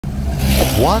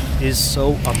What is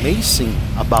so amazing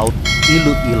about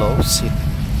Iloilo City?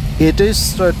 It is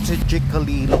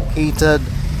strategically located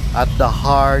at the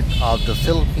heart of the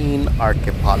Philippine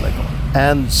archipelago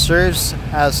and serves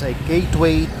as a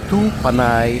gateway to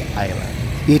Panay Island.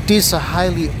 It is a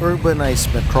highly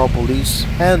urbanized metropolis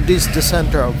and is the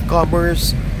center of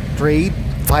commerce, trade,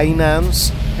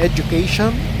 finance,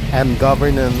 education, and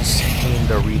governance in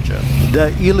the region.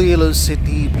 The Iloilo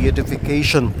City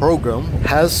Beautification Program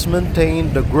has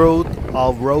maintained the growth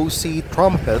of ROSY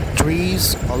trumpet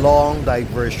trees along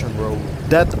Diversion Road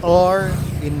that are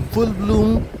in full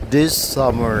bloom this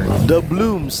summer. The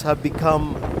blooms have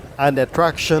become an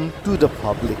attraction to the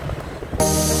public.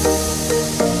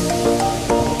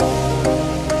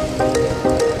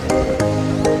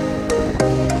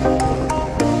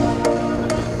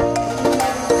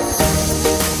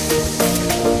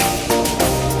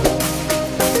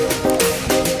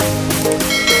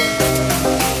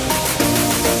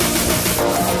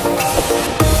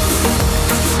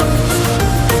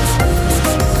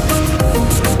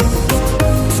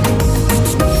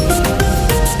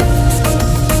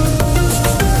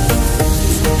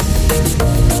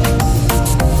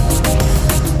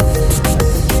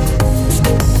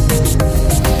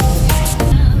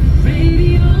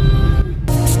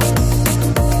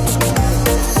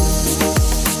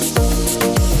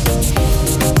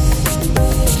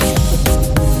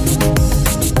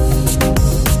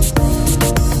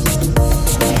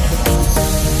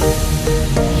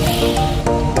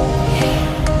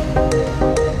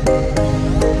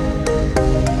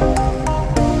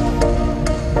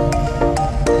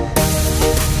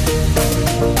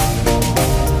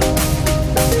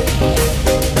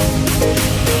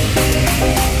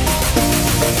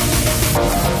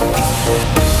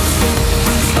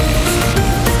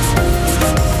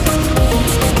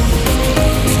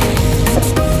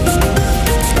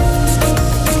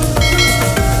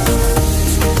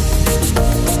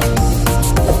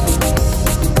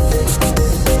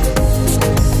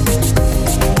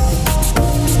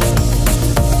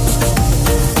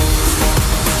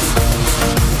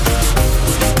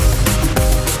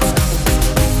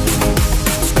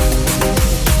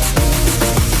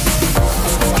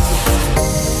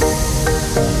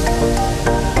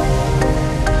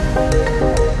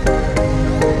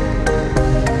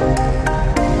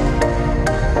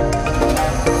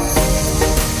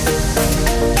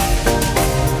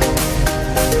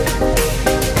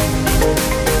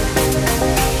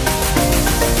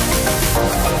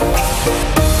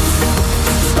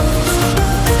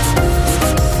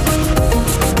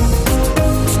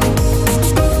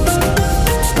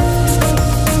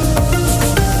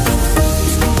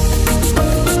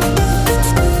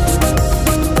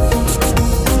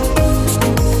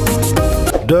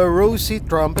 The ROSY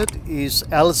trumpet is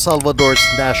El Salvador's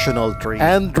national tree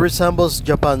and resembles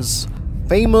Japan's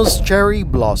famous cherry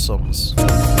blossoms.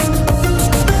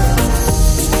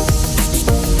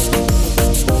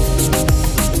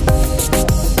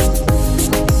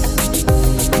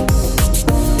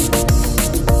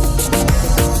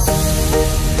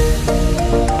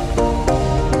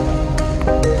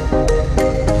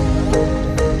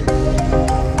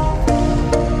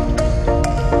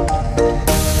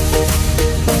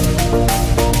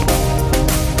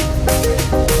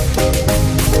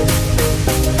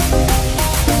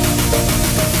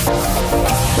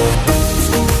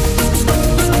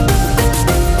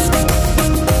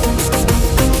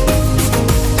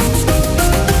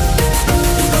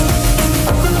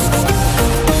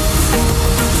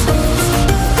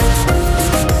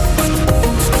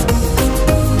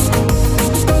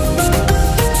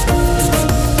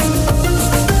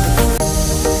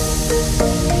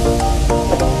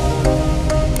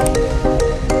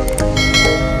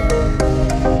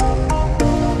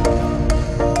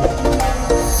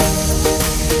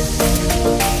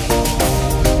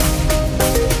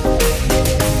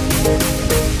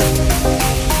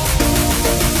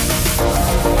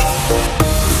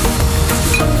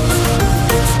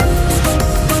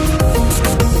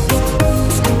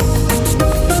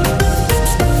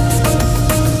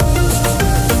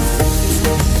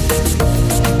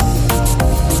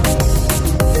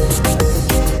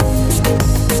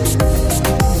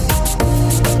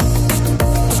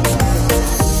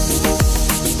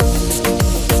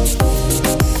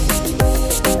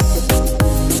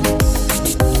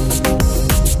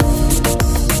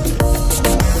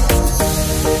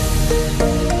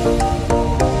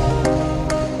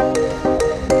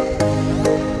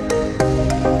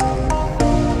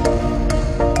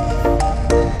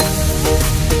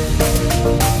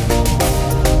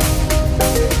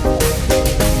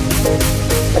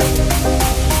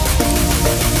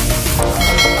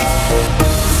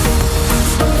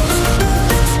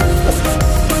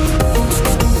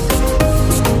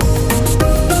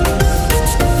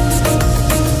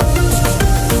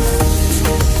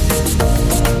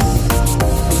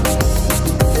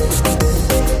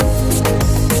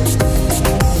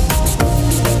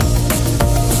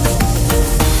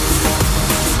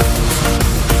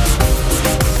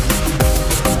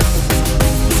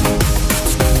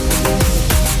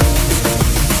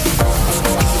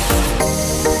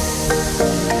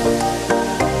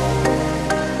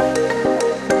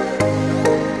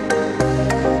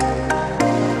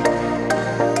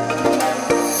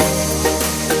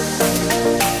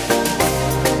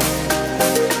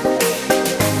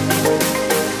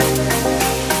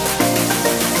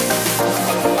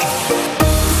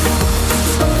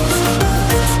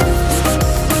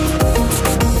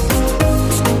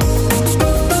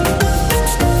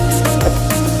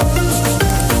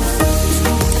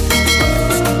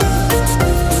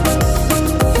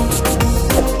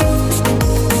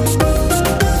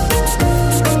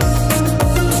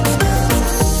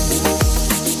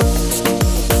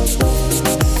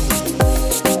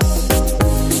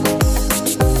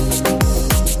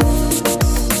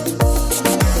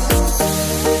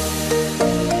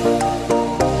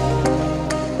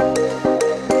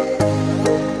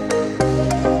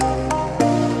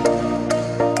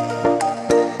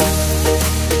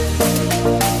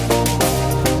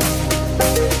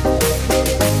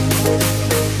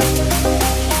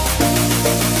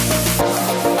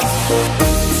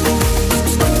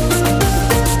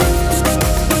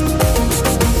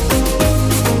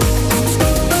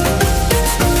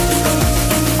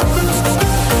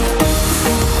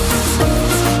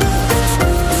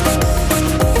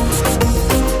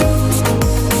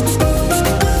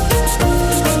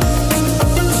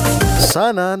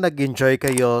 Sana nag-enjoy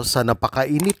kayo sa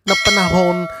napakainit na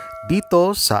panahon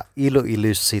dito sa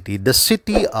Iloilo City, the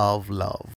City of Love.